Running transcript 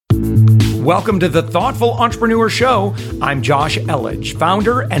Welcome to the Thoughtful Entrepreneur Show. I'm Josh Elledge,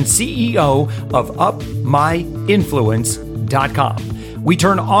 founder and CEO of UpMyInfluence.com. We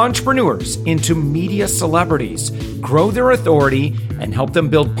turn entrepreneurs into media celebrities, grow their authority, and help them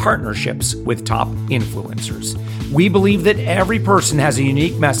build partnerships with top influencers. We believe that every person has a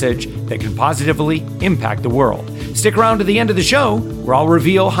unique message that can positively impact the world. Stick around to the end of the show, where I'll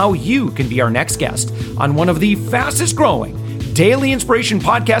reveal how you can be our next guest on one of the fastest growing daily inspiration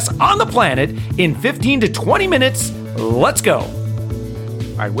podcasts on the planet in 15 to 20 minutes. Let's go.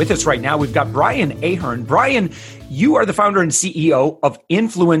 All right, with us right now, we've got Brian Ahearn. Brian, you are the founder and CEO of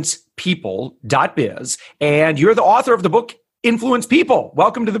InfluencePeople's, and you're the author of the book, Influence People.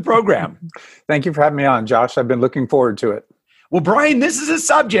 Welcome to the program. Thank you for having me on, Josh. I've been looking forward to it. Well, Brian, this is a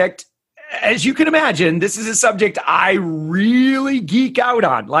subject, as you can imagine, this is a subject I really geek out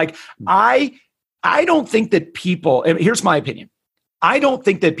on. Like, I don't think that people, and here's my opinion, I don't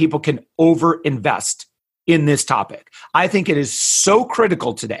think that people can overinvest in this topic. I think it is so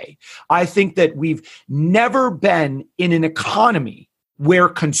critical today. I think that we've never been in an economy where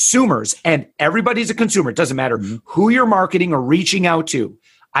consumers, and everybody's a consumer, it doesn't matter who you're marketing or reaching out to.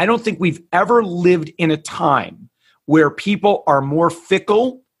 I don't think we've ever lived in a time where people are more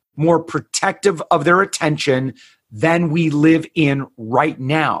fickle, more protective of their attention than we live in right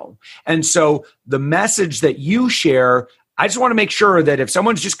now. And so the message that you share, I just want to make sure that if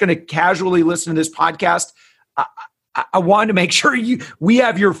someone's just going to casually listen to this podcast, I want to make sure we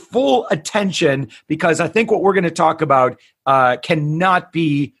have your full attention, because I think what we're going to talk about cannot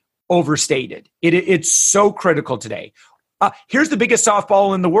be overstated. It's so critical today. Here's the biggest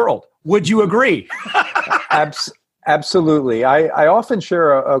softball in the world. Would you agree? Absolutely. I often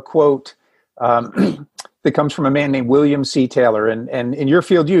share a quote that comes from a man named William C. Taylor. And in your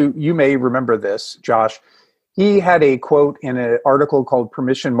field, you may remember this, Josh. He had a quote in an article called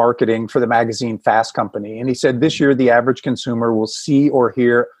Permission Marketing for the magazine Fast Company. And he said, this year, the average consumer will see or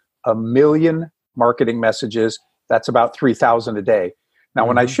hear 1 million marketing messages. That's about 3,000 a day. Now,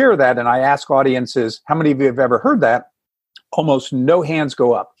 when I share that and I ask audiences, how many of you have ever heard that? Almost no hands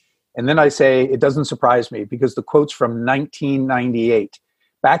go up. And then I say, it doesn't surprise me, because the quote's from 1998.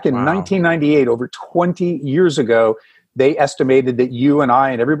 Back in 1998, over 20 years ago, they estimated that you and I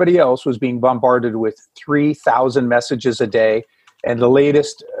and everybody else was being bombarded with 3,000 messages a day. And the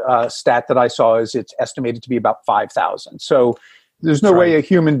latest stat that I saw is it's estimated to be about 5,000. So there's no way a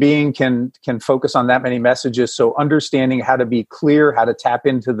human being can focus on that many messages. So understanding how to be clear, how to tap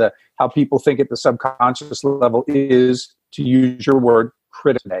into how people think at the subconscious level is, to use your word,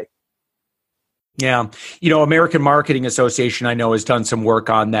 critical today. Yeah. American Marketing Association, I know, has done some work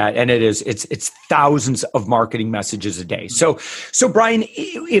on that, and it's thousands of marketing messages a day. So Brian,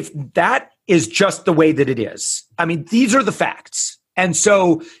 if that is just the way that it is, I mean, these are the facts. And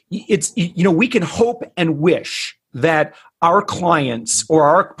so it's, we can hope and wish that our clients or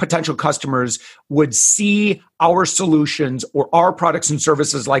our potential customers would see our solutions or our products and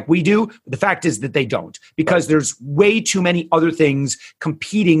services like we do. The fact is that they don't, because there's way too many other things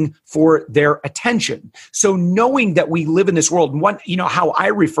competing for their attention. So knowing that we live in this world, and how I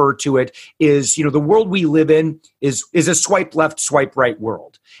refer to it is, the world we live in is a swipe left, swipe right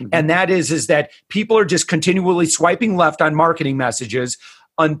world. And that is that people are just continually swiping left on marketing messages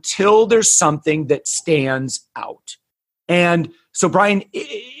until there's something that stands out. And so, Brian,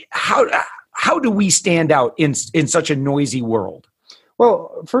 how do we stand out in such a noisy world?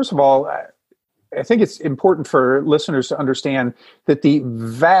 Well, first of all, I think it's important for listeners to understand that the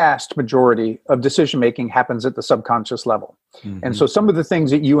vast majority of decision-making happens at the subconscious level. And so some of the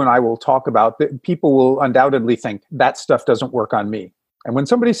things that you and I will talk about, that people will undoubtedly think, that stuff doesn't work on me. And when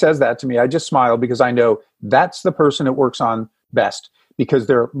somebody says that to me, I just smile, because I know that's the person it works on best, because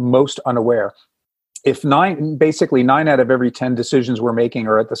they're most unaware. If 9 out of every 10 decisions we're making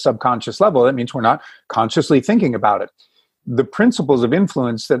are at the subconscious level, that means we're not consciously thinking about it. The principles of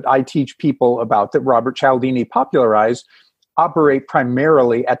influence that I teach people about, that Robert Cialdini popularized, operate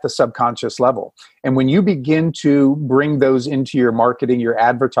primarily at the subconscious level. And when you begin to bring those into your marketing, your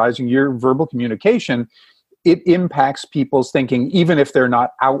advertising, your verbal communication, it impacts people's thinking, even if they're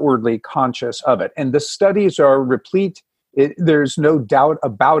not outwardly conscious of it. And the studies are replete. There's no doubt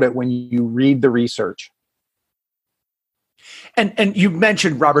about it when you read the research. And you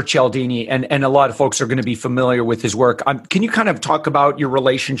mentioned Robert Cialdini, and a lot of folks are going to be familiar with his work. Can you kind of talk about your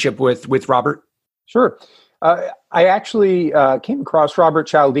relationship with Robert? Sure. I actually came across Robert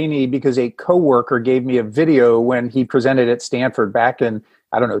Cialdini because a coworker gave me a video when he presented at Stanford back in,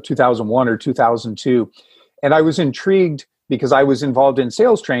 2001 or 2002. And I was intrigued because I was involved in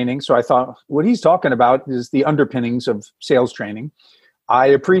sales training. So I thought what he's talking about is the underpinnings of sales training. I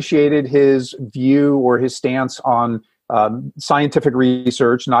appreciated his view or his stance on scientific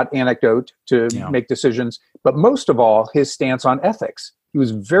research, not anecdote, to make decisions. But most of all, his stance on ethics. He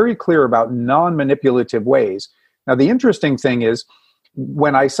was very clear about non-manipulative ways. Now, the interesting thing is,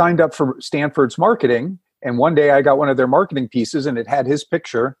 when I signed up for Stanford's marketing, and one day I got one of their marketing pieces and it had his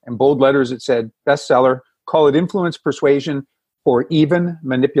picture, in bold letters it said, bestseller, call it influence, persuasion, or even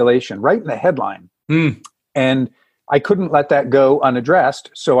manipulation, right in the headline. And I couldn't let that go unaddressed.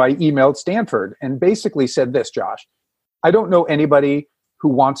 So I emailed Stanford and basically said this, Josh, I don't know anybody who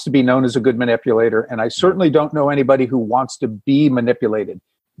wants to be known as a good manipulator, and I certainly don't know anybody who wants to be manipulated.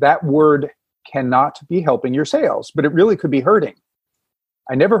 That word cannot be helping your sales, but it really could be hurting.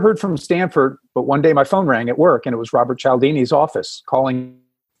 I never heard from Stanford, but one day my phone rang at work, and it was Robert Cialdini's office calling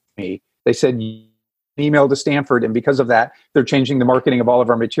me. They said, email to Stanford, and because of that, they're changing the marketing of all of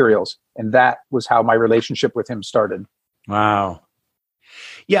our materials. And that was how my relationship with him started. Wow.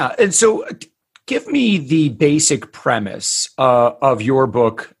 Yeah. And so give me the basic premise of your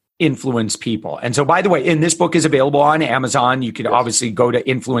book, Influence People. And so, by the way, and this book is available on Amazon. You can obviously go to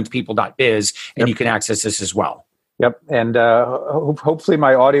influencepeople.biz and you can access this as well. Yep. And hopefully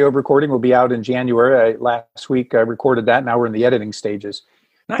my audio recording will be out in January. Last week I recorded that. Now we're in the editing stages.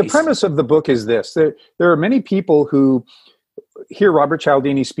 Nice. The premise of the book is this. There are many people who hear Robert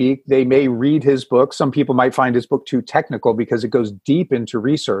Cialdini speak. They may read his book. Some people might find his book too technical because it goes deep into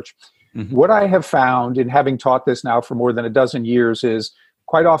research. Mm-hmm. What I have found in having taught this now for more than a dozen years is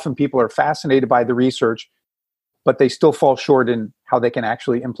quite often people are fascinated by the research, but they still fall short in how they can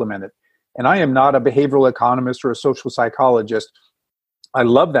actually implement it. And I am not a behavioral economist or a social psychologist. I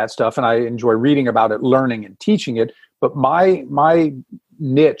love that stuff and I enjoy reading about it, learning and teaching it. But my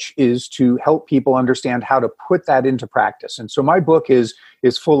niche is to help people understand how to put that into practice. And so my book is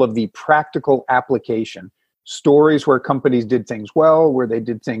full of the practical application, stories where companies did things well, where they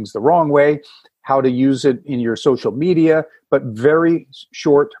did things the wrong way, how to use it in your social media, but very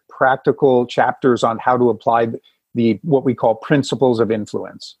short practical chapters on how to apply the what we call principles of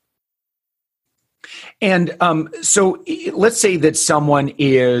influence. And so let's say that someone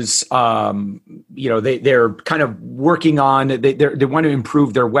is, they're kind of working on, they want to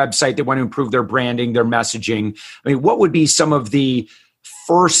improve their website, they want to improve their branding, their messaging. I mean, what would be some of the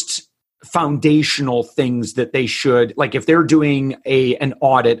first foundational things that they should, like if they're doing an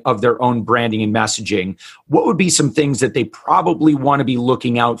audit of their own branding and messaging, what would be some things that they probably want to be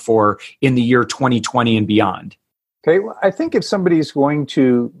looking out for in the year 2020 and beyond? Okay, well, I think if somebody's going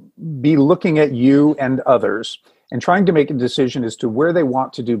to be looking at you and others and trying to make a decision as to where they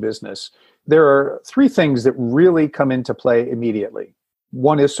want to do business, there are three things that really come into play immediately.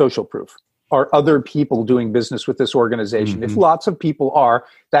 One is social proof. Are other people doing business with this organization? Mm-hmm. If lots of people are,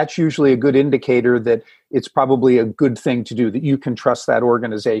 that's usually a good indicator that it's probably a good thing to do, that you can trust that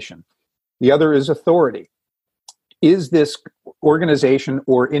organization. The other is authority. Is this organization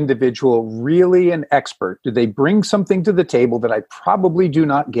or individual really an expert? Do they bring something to the table that I probably do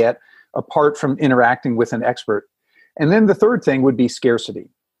not get apart from interacting with an expert? And then the third thing would be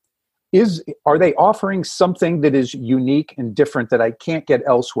scarcity. Are they offering something that is unique and different that I can't get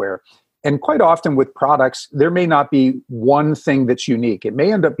elsewhere? And quite often with products, there may not be one thing that's unique. It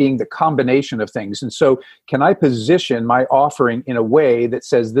may end up being the combination of things. And so can I position my offering in a way that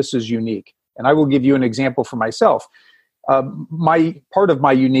says this is unique? And I will give you an example for myself. Part of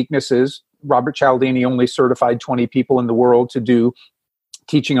my uniqueness is Robert Cialdini only certified 20 people in the world to do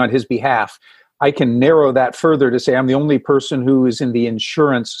teaching on his behalf. I can narrow that further to say I'm the only person who is in the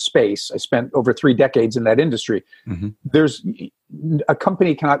insurance space. I spent over 3 decades in that industry. Mm-hmm. A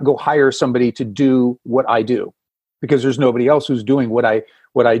company cannot go hire somebody to do what I do because there's nobody else who's doing what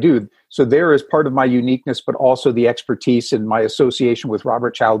I do. So there is part of my uniqueness, but also the expertise and my association with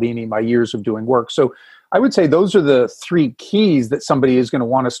Robert Cialdini, my years of doing work. So I would say those are the 3 keys that somebody is going to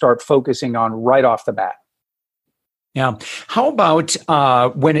want to start focusing on right off the bat. Yeah. How about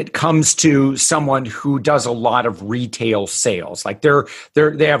when it comes to someone who does a lot of retail sales? Like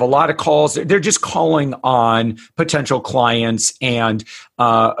they have a lot of calls. They're just calling on potential clients. And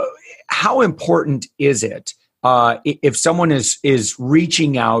how important is it if someone is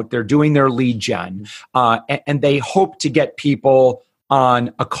reaching out, they're doing their lead gen, and they hope to get people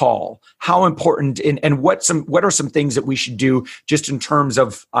on a call? How important and what are some things that we should do just in terms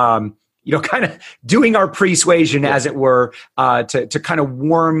of kind of doing our persuasion, as it were, to kind of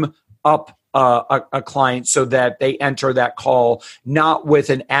warm up a client so that they enter that call not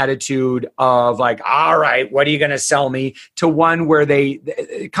with an attitude of like, all right, what are you going to sell me, to one where they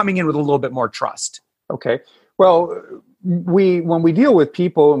coming in with a little bit more trust? Okay. Well, when we deal with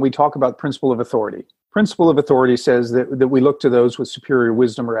people and we talk about principle of authority, principle of authority says that we look to those with superior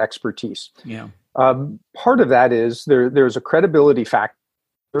wisdom or expertise. Yeah. Part of that is there's a credibility factor.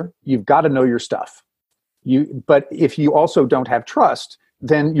 You've got to know your stuff. But if you also don't have trust,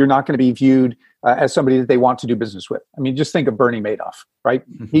 then you're not going to be viewed as somebody that they want to do business with. I mean, just think of Bernie Madoff, right?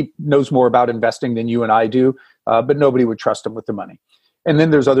 Mm-hmm. He knows more about investing than you and I do, but nobody would trust him with the money. And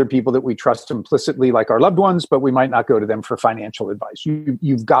then there's other people that we trust implicitly, like our loved ones, but we might not go to them for financial advice.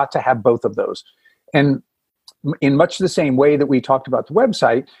 You've got to have both of those. And in much the same way that we talked about the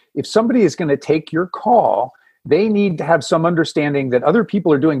website, if somebody is going to take your call, they need to have some understanding that other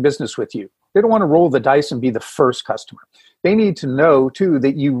people are doing business with you. They don't want to roll the dice and be the first customer. They need to know, too,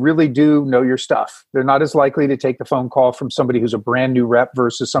 that you really do know your stuff. They're not as likely to take the phone call from somebody who's a brand new rep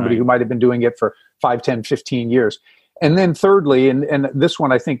versus somebody who might have been doing it for 5, 10, 15 years. And then thirdly, and this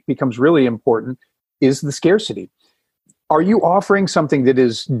one I think becomes really important, is the scarcity. Are you offering something that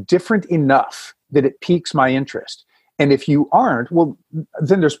is different enough that it piques my interest? And if you aren't, well,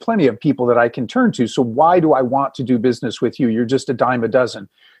 then there's plenty of people that I can turn to. So why do I want to do business with you? You're just a dime a dozen.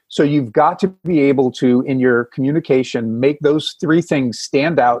 So you've got to be able to, in your communication, make those three things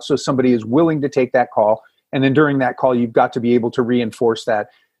stand out so somebody is willing to take that call. And then during that call, you've got to be able to reinforce that.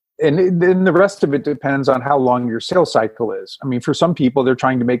 And then the rest of it depends on how long your sales cycle is. I mean, for some people, they're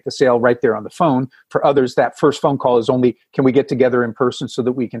trying to make the sale right there on the phone. For others, that first phone call is only, can we get together in person so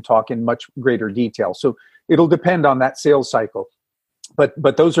that we can talk in much greater detail? So it'll depend on that sales cycle.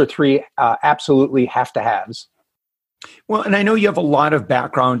 But those are three absolutely have-to-haves. Well, and I know you have a lot of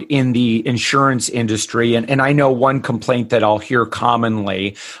background in the insurance industry. And I know one complaint that I'll hear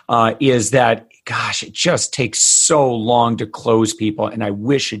commonly is that, gosh, it just takes so long to close people, and I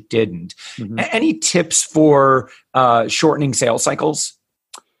wish it didn't. Mm-hmm. Any tips for shortening sales cycles?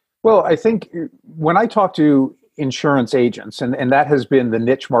 Well, I think when I talk to insurance agents, and that has been the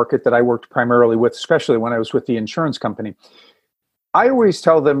niche market that I worked primarily with, especially when I was with the insurance company, I always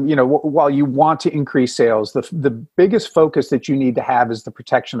tell them, while you want to increase sales, the biggest focus that you need to have is the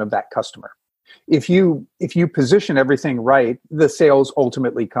protection of that customer. If you position everything right, the sales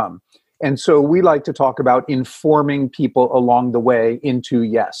ultimately come. And so we like to talk about informing people along the way into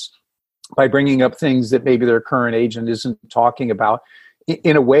yes, by bringing up things that maybe their current agent isn't talking about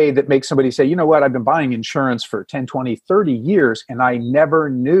in a way that makes somebody say, you know what, I've been buying insurance for 10, 20, 30 years, and I never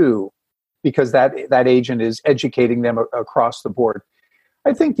knew, because that agent is educating them across the board.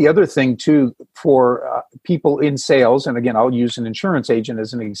 I think the other thing, too, for people in sales, and again, I'll use an insurance agent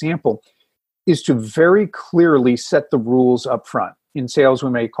as an example, is to very clearly set the rules up front. In sales, we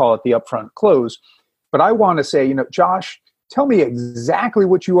may call it the upfront close. But I want to say, Josh, tell me exactly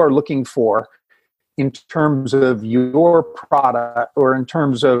what you are looking for in terms of your product or in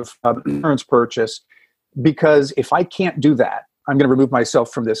terms of insurance purchase, because if I can't do that, I'm going to remove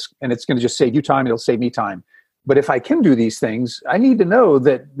myself from this, and it's going to just save you time. It'll save me time. But if I can do these things, I need to know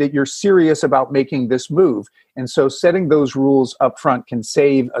that you're serious about making this move. And so setting those rules up front can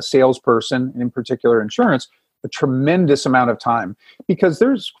save a salesperson, and in particular insurance, a tremendous amount of time. Because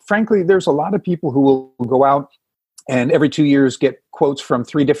there's a lot of people who will go out and every 2 years get quotes from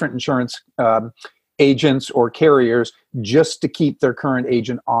 3 different insurance agents or carriers just to keep their current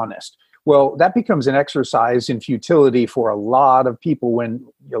agent honest. Well, that becomes an exercise in futility for a lot of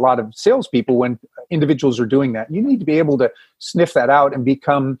salespeople when individuals are doing that. You need to be able to sniff that out and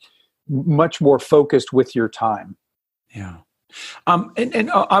become much more focused with your time. Yeah. And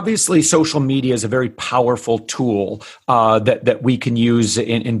obviously, social media is a very powerful tool that we can use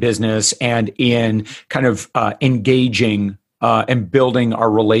in business and in kind of engaging and building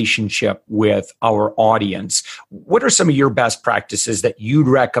our relationship with our audience. What are some of your best practices that you'd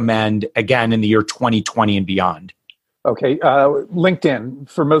recommend, again, in the year 2020 and beyond? Okay. LinkedIn,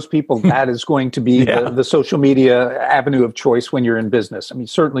 for most people, that is going to be the social media avenue of choice when you're in business. I mean,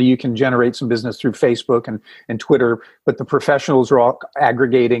 certainly you can generate some business through Facebook and Twitter, but the professionals are all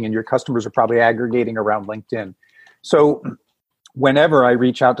aggregating and your customers are probably aggregating around LinkedIn. So whenever I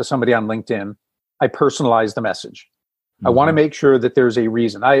reach out to somebody on LinkedIn, I personalize the message. I want to make sure that there's a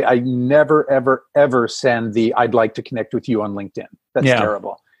reason. I never, ever, ever send the "I'd like to connect with you" on LinkedIn. That's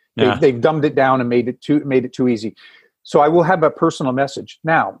terrible. Yeah. They've dumbed it down and made it too easy. So I will have a personal message.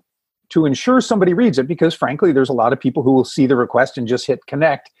 Now, to ensure somebody reads it, because frankly, there's a lot of people who will see the request and just hit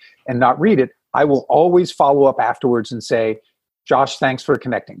connect and not read it, I will always follow up afterwards and say, Josh, thanks for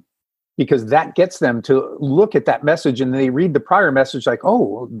connecting. Because that gets them to look at that message and they read the prior message like,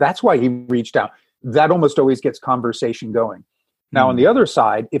 oh, that's why he reached out. That almost always gets conversation going. Now, on the other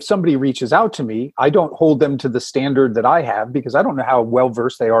side, if somebody reaches out to me, I don't hold them to the standard that I have because I don't know how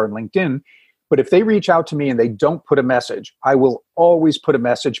well-versed they are in LinkedIn. But if they reach out to me and they don't put a message, I will always put a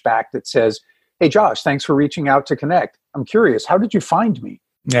message back that says, hey, Josh, thanks for reaching out to connect. I'm curious, how did you find me?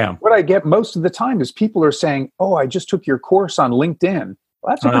 Yeah. What I get most of the time is people are saying, oh, I just took your course on LinkedIn.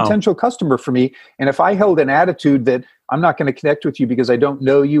 Well, that's a potential customer for me. And if I held an attitude that I'm not going to connect with you because I don't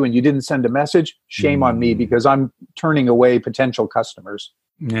know you and you didn't send a message, shame on me, because I'm turning away potential customers.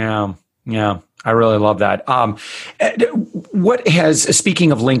 Yeah. Yeah. I really love that.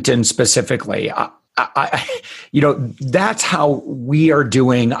 Speaking of LinkedIn specifically, that's how we are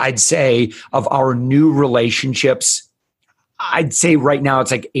doing, I'd say, of our new relationships. I'd say right now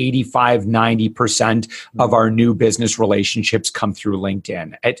it's like 85, 90% of our new business relationships come through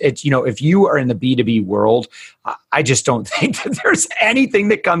LinkedIn. It's if you are in the B2B world, I just don't think that there's anything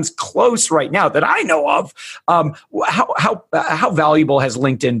that comes close right now that I know of. How valuable has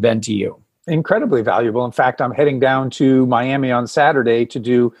LinkedIn been to you? Incredibly valuable. In fact, I'm heading down to Miami on Saturday to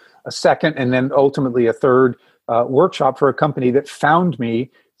do a second and then ultimately a third workshop for a company that found me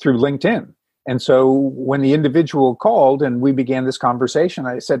through LinkedIn. And so when the individual called and we began this conversation,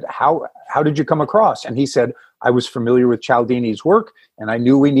 I said, how did you come across? And he said, I was familiar with Cialdini's work and I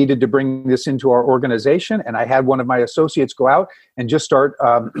knew we needed to bring this into our organization. And I had one of my associates go out and just start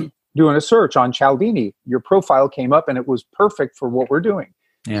doing a search on Cialdini. Your profile came up and it was perfect for what we're doing.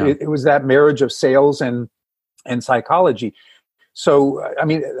 Yeah. So it was that marriage of sales and psychology. So, I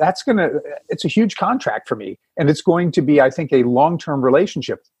mean, it's a huge contract for me. And it's going to be, I think, a long-term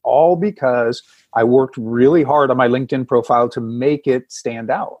relationship, all because I worked really hard on my LinkedIn profile to make it stand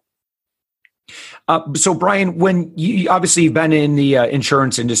out. So, Brian, when you've been in the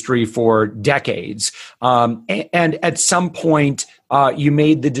insurance industry for decades, and at some point you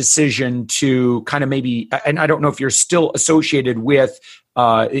made the decision to kind of maybe, and I don't know if you're still associated with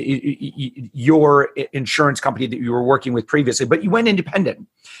your insurance company that you were working with previously, but you went independent.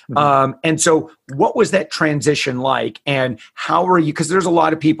 Mm-hmm. And so what was that transition like? And how are you, because there's a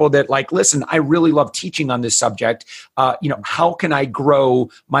lot of people that listen, I really love teaching on this subject. How can I grow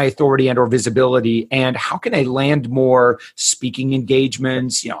my authority and or visibility? And how can I land more speaking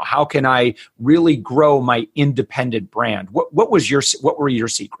engagements? How can I really grow my independent brand? What were your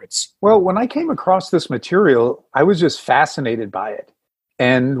secrets? Well, when I came across this material, I was just fascinated by it.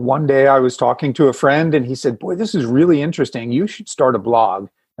 And one day I was talking to a friend and he said, boy, this is really interesting. You should start a blog.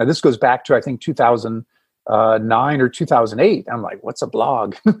 Now, this goes back to, I think, 2009 or 2008. I'm like, what's a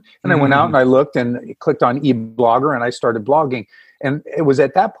blog? And I went out and I looked and clicked on eBlogger and I started blogging. And it was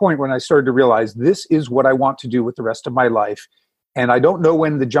at that point when I started to realize this is what I want to do with the rest of my life. And I don't know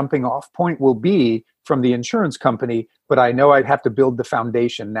when the jumping off point will be from the insurance company, but I know I'd have to build the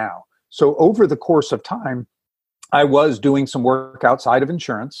foundation now. So over the course of time, I was doing some work outside of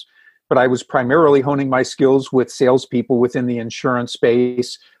insurance, but I was primarily honing my skills with salespeople within the insurance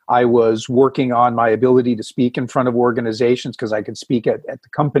space. I was working on my ability to speak in front of organizations because I could speak at the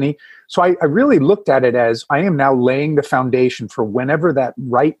company. So I really looked at it as I am now laying the foundation for whenever that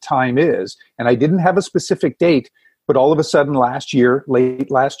right time is. And I didn't have a specific date, but all of a sudden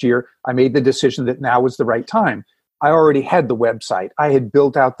late last year, I made the decision that now was the right time. I already had the website. I had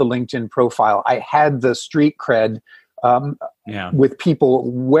built out the LinkedIn profile. I had the street cred with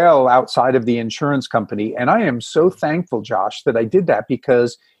people well outside of the insurance company. And I am so thankful, Josh, that I did that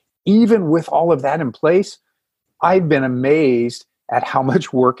because even with all of that in place, I've been amazed at how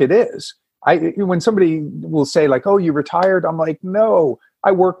much work it is. When somebody will say oh, you retired? I'm like, no,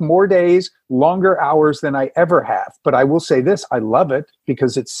 I work more days, longer hours than I ever have. But I will say this, I love it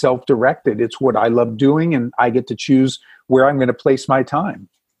because it's self-directed. It's what I love doing, and I get to choose where I'm going to place my time.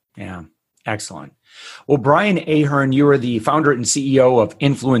 Yeah, excellent. Well, Brian Ahearn, you are the founder and CEO of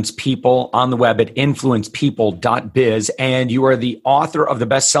Influence People on the web at influencepeople.biz, and you are the author of the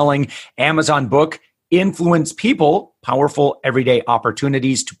best-selling Amazon book, Influence People, Powerful Everyday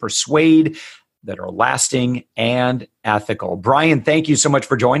Opportunities to Persuade that are lasting and ethical. Brian, thank you so much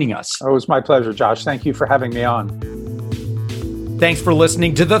for joining us. Oh, it was my pleasure, Josh. Thank you for having me on. Thanks for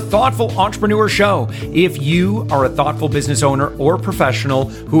listening to the Thoughtful Entrepreneur Show. If you are a thoughtful business owner or professional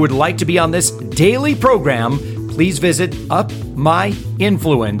who would like to be on this daily program, please visit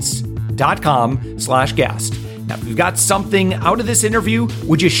upmyinfluence.com/guest. Now, if you've got something out of this interview,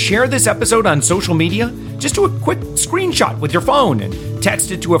 would you share this episode on social media? Just do a quick screenshot with your phone and text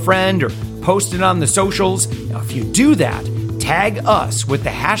it to a friend or post it on the socials. Now, if you do that, tag us with the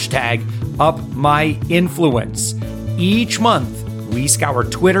hashtag UpMyInfluence. Each month, we scour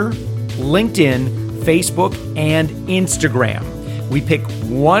Twitter, LinkedIn, Facebook, and Instagram. We pick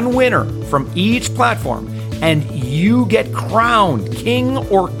one winner from each platform, and you get crowned king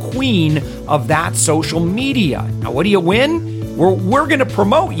or queen of that social media. Now, what do you win? We're going to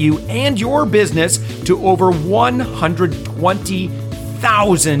promote you and your business to over 120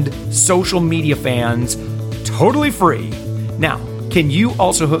 1,000 social media fans totally free. Now, can you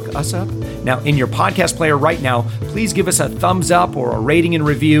also hook us up? Now, in your podcast player right now, please give us a thumbs up or a rating and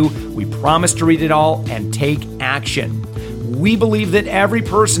review. We promise to read it all and take action. We believe that every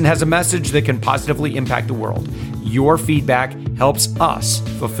person has a message that can positively impact the world. Your feedback helps us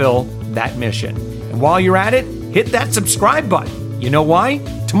fulfill that mission. And while you're at it, hit that subscribe button. You know why?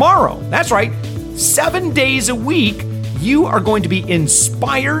 Tomorrow, that's right, 7 days a week, you are going to be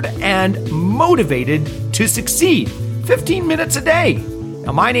inspired and motivated to succeed. 15 minutes a day.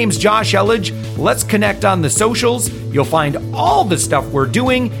 Now, my name's Josh Elledge. Let's connect on the socials. You'll find all the stuff we're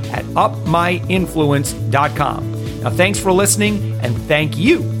doing at upmyinfluence.com. Now, thanks for listening, and thank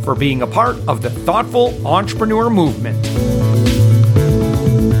you for being a part of the Thoughtful Entrepreneur Movement.